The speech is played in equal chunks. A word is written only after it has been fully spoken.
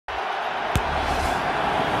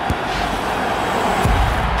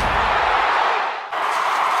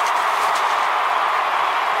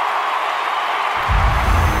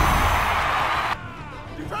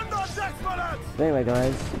So anyway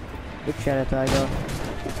guys, it's ShadowTiger,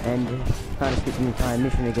 and kind of skipping the entire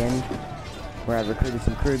mission again, where I've recruited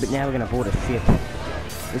some crew, but now we're going to board a ship.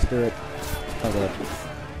 Let's do it. Oh god.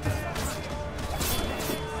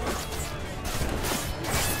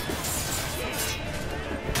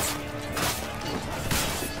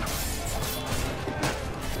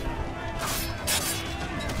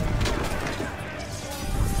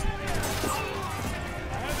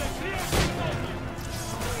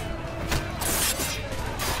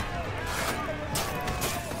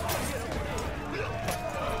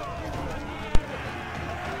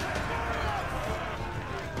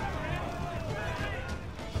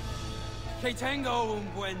 Que tengo un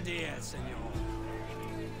buen dia, senor.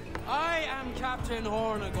 I am Captain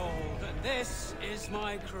Hornigold, and this is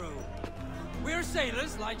my crew. We're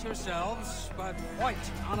sailors like yourselves, but quite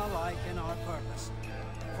unalike in our purpose.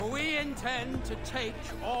 For we intend to take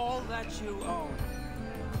all that you own.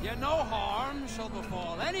 Yet no harm shall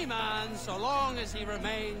befall any man so long as he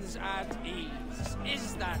remains at ease.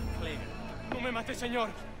 Is that clear? No me mate, señor.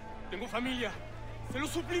 Tengo familia. Se lo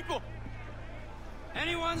suplico.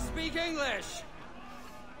 Anyone speak English?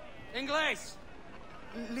 English?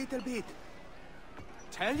 Little bit.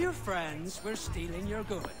 Tell your friends we're stealing your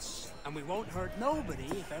goods, and we won't hurt nobody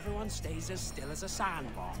if everyone stays as still as a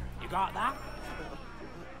sandbar. You got that?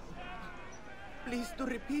 Please to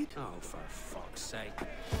repeat. Oh, for fuck's sake.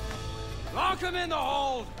 Lock him in the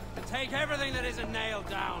hold, and take everything that isn't nailed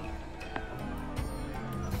down.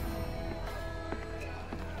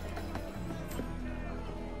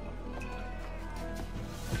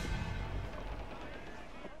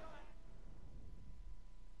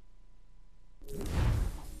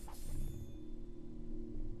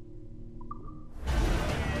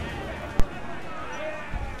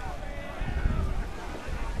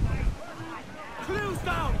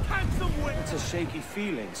 It's a shaky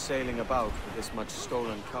feeling sailing about with this much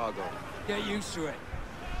stolen cargo. Get used to it.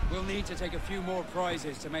 We'll need to take a few more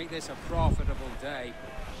prizes to make this a profitable day.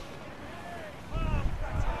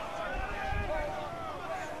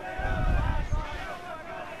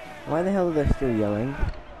 Why the hell are they still yelling?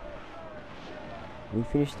 We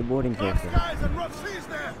finished the boarding process.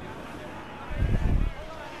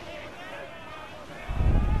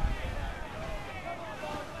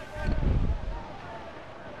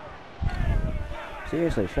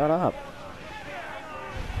 Seriously, shut up.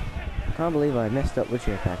 I can't believe I messed up with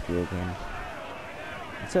SHAREfactory again.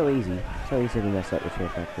 It's so easy. So easy to mess up with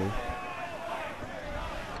SHAREfactory.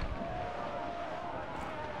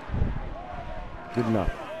 Good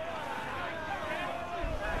enough.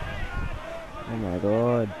 Oh my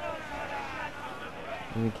god.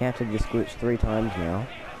 We encountered this glitch 3 times now.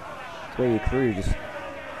 It's where your crew just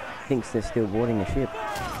thinks they're still boarding the ship.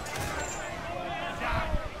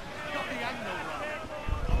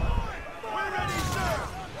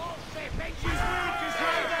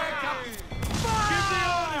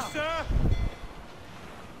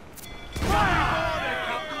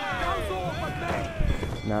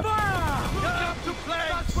 No. Up to play!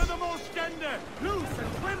 That's for the most gender! Loose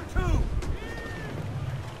and swim too!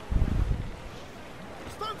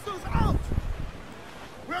 Stunsails out!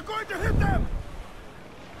 We're going to hit them!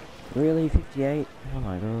 Really? 58? Oh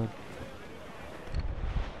my god.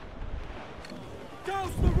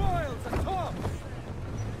 Douse the royals and tops!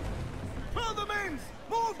 Throw the mains!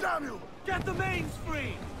 Move, damn you! Get the mains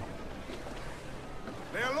free!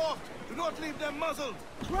 They are locked! Do not leave them muzzled!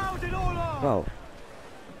 Crowd it all off! Whoa.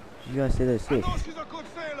 Did you guys see those fish? I know she's a good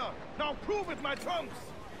sailor! Now prove it, my trunks!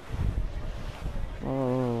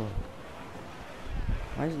 Oh.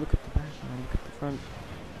 Why does it look at the back and look at the front?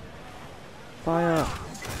 Fire!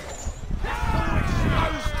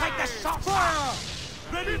 Take the shot! Fire!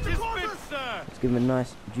 Ready to spit, sir! Let's give him a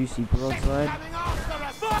nice juicy broadside.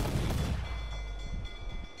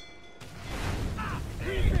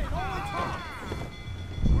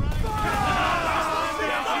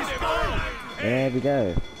 There we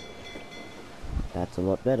go. That's a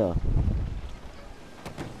lot better.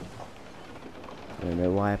 I don't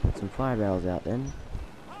know why I put some fire rails out then.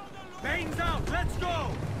 Mains out, let's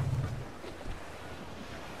go!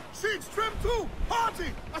 Sheets trim too!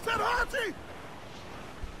 Hearty! I said hearty!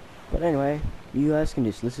 But anyway, you guys can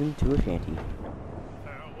just listen to a shanty.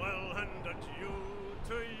 Farewell and adieu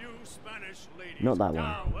to you, Spanish ladies. Not that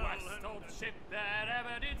one.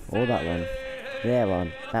 Or that one. Yeah,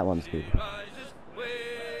 one. That one's good.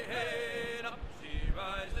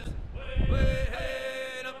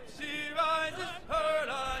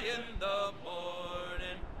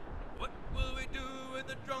 What will we do with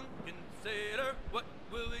the drunken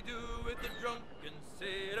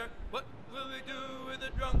sailor? What will we do with the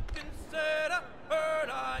drunken sailor?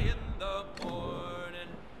 Early in the morning.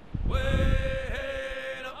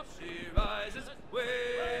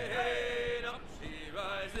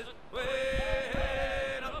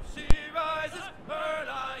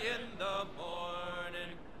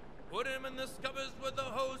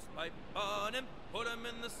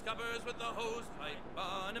 in the scuppers with the hose pipe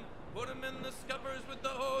on him. Put him in the scuppers with the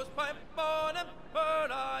hose pipe on him.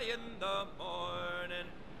 Early in the morning.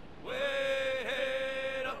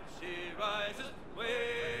 Way up she rises.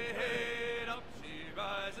 Way up she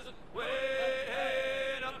rises.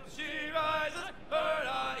 Way up she rises.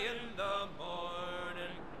 Early in the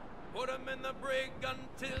morning. Put him in the brig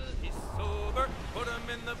until he's sober. Put him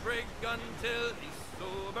in the brig until he's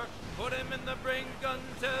sober. Put him in the brig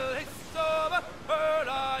until he's sober.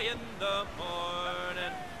 Early in the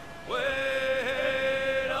morning.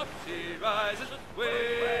 Way up she rises.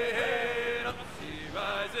 Way up she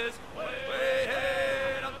rises.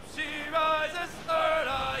 Way up she rises.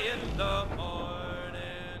 Early in the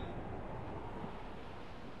morning.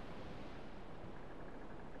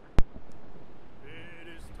 It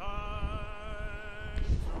is time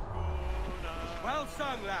to go now. Well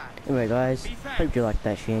sung, lad. Anyway guys, hope you liked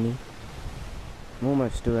that shanty. I'm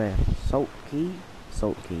almost to a salt key.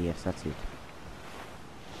 Salt key, yes, that's it.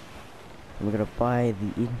 And we're gonna buy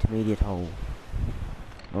the intermediate hole.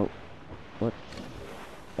 Oh, what?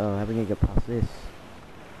 Oh, how are we gonna get past this?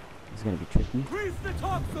 This is gonna be tricky. Grease the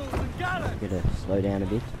topsails and gallants. Gotta slow down a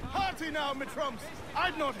bit. Hearty now, me trumps.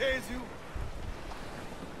 I'd not haze you.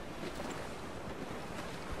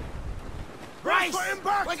 Brace! Put him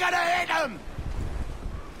back. We're gonna hit him!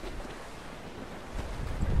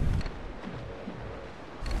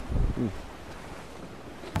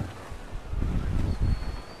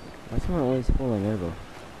 Why is someone always falling over?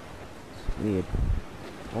 It's weird.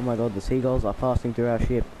 Oh my god, the seagulls are passing through our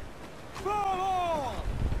ship. Fall all!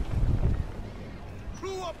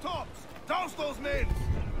 Crew up tops. Douse those men.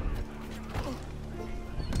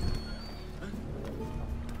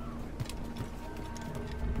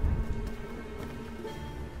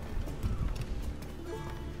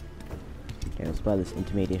 Okay, let's buy this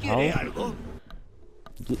intermediate hole.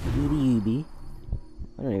 Get UB.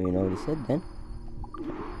 I don't even know what he said then.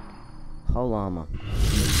 Hull armor.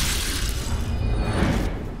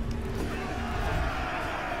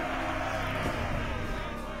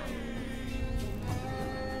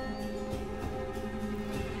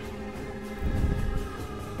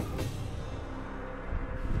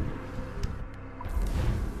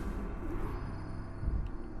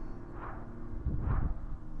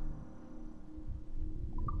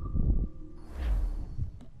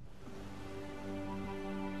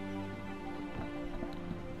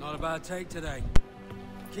 Not a bad take today.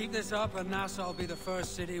 Keep this up and Nassau will be the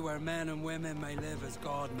first city where men and women may live as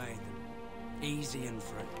God made them. Easy and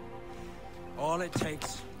free. All it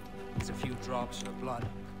takes is a few drops of blood,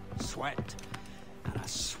 sweat, and a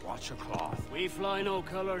swatch of cloth. We fly no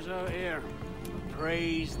colours out here.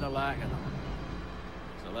 Praise the lack of them.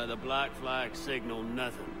 So let the black flag signal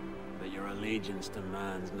nothing but your allegiance to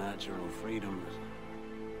man's natural freedoms.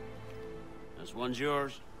 This one's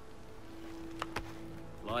yours.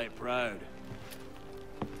 Fly it proud.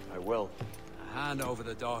 I will. A hand over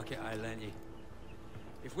the docket I lent you.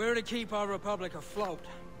 If we're to keep our republic afloat,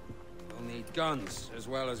 we'll need guns as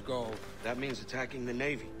well as gold. That means attacking the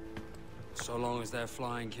Navy. So long as they're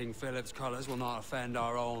flying King Philip's colors will not offend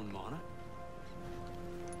our own monarch.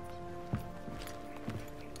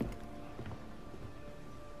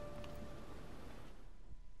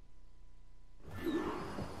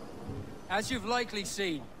 As you've likely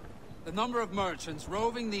seen, the number of merchants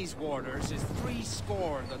roving these waters is 70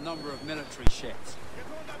 the number of military ships.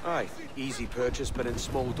 Aye, easy purchase, but in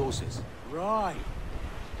small doses. Right.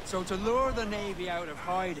 So to lure the Navy out of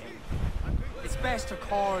hiding, it's best to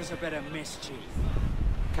cause a bit of mischief.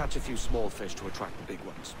 Catch a few small fish to attract the big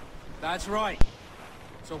ones. That's right.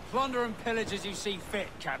 So plunder and pillage as you see fit,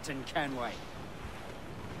 Captain Kenway.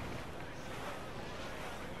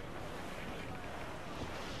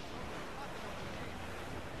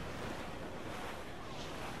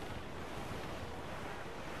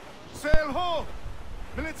 Sail ho!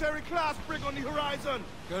 Military class brig on the horizon.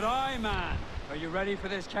 Good eye, man. Are you ready for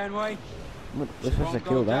this, Kenway? We're supposed to Won't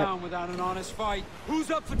kill go that. down without an honest fight. Who's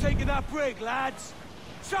up for taking that brig, lads?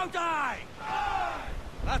 Shout aye!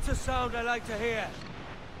 That's a sound I like to hear.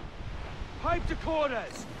 Pipe to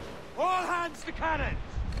quarters. All hands to cannons.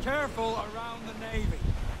 Careful around the Navy.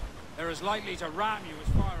 They're as likely to ram you as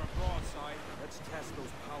fire a broadside. Let's test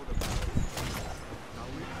those powder barrels.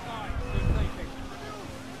 Aye, good thinking.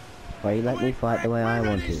 Why you let me fight the way I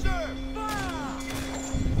want to? Ready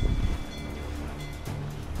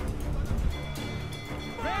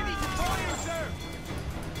to fire, sir!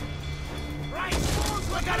 Right!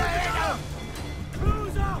 We're gonna hit him!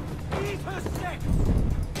 Crews up! Eat her six!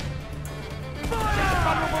 Fire!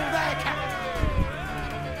 Vulnerable there, Captain!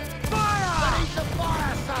 Fire! Ready to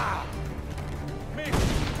fire, sir! Miss,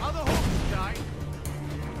 other horses die.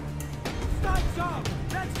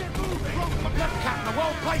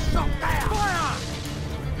 Place shot there! Fire!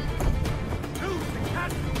 Use the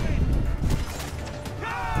cannon in!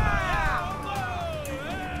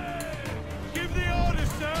 Give the order,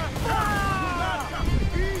 sir! Fire!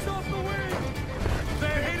 Ease off the wing!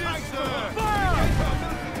 They're hit us, sir! Fire!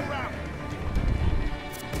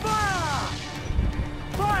 Fire!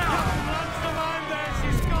 Fire! Launch the line there,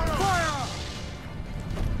 she's got her!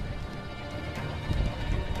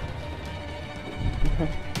 Fire!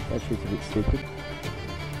 That shit's a bit stupid.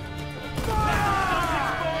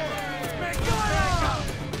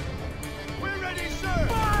 We're ready, sir!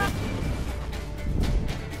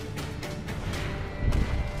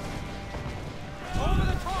 Over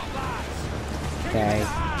the top, lads! Okay.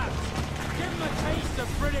 Give them a taste of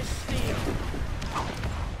British steel!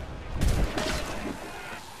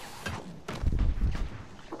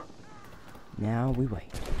 Now we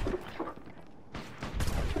wait.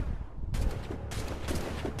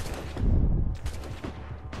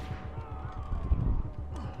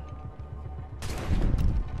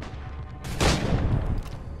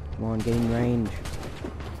 Come on, get in range.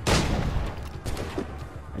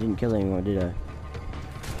 I didn't kill anyone, did I?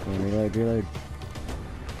 Come on, reload, reload.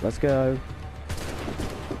 Let's go.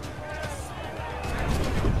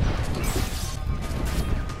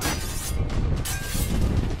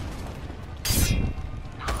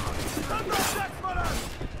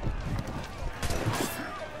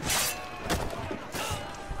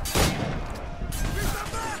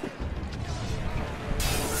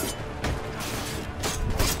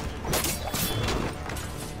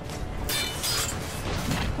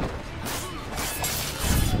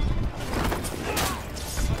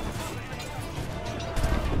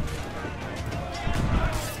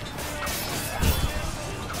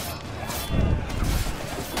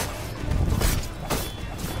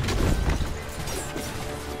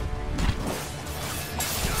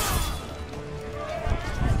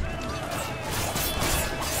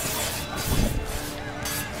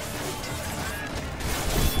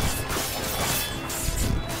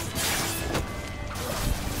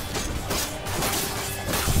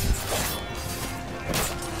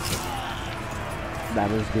 That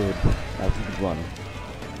was good. That was a good one.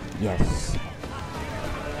 Yes.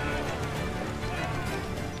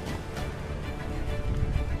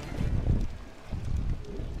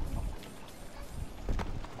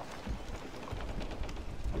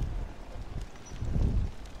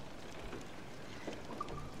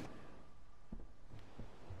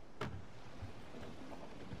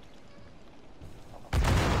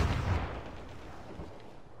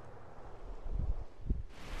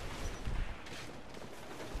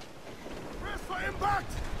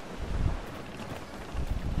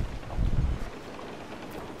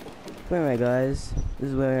 So anyway guys, this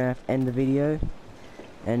is where I have to end the video,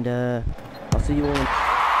 and I'll see you all in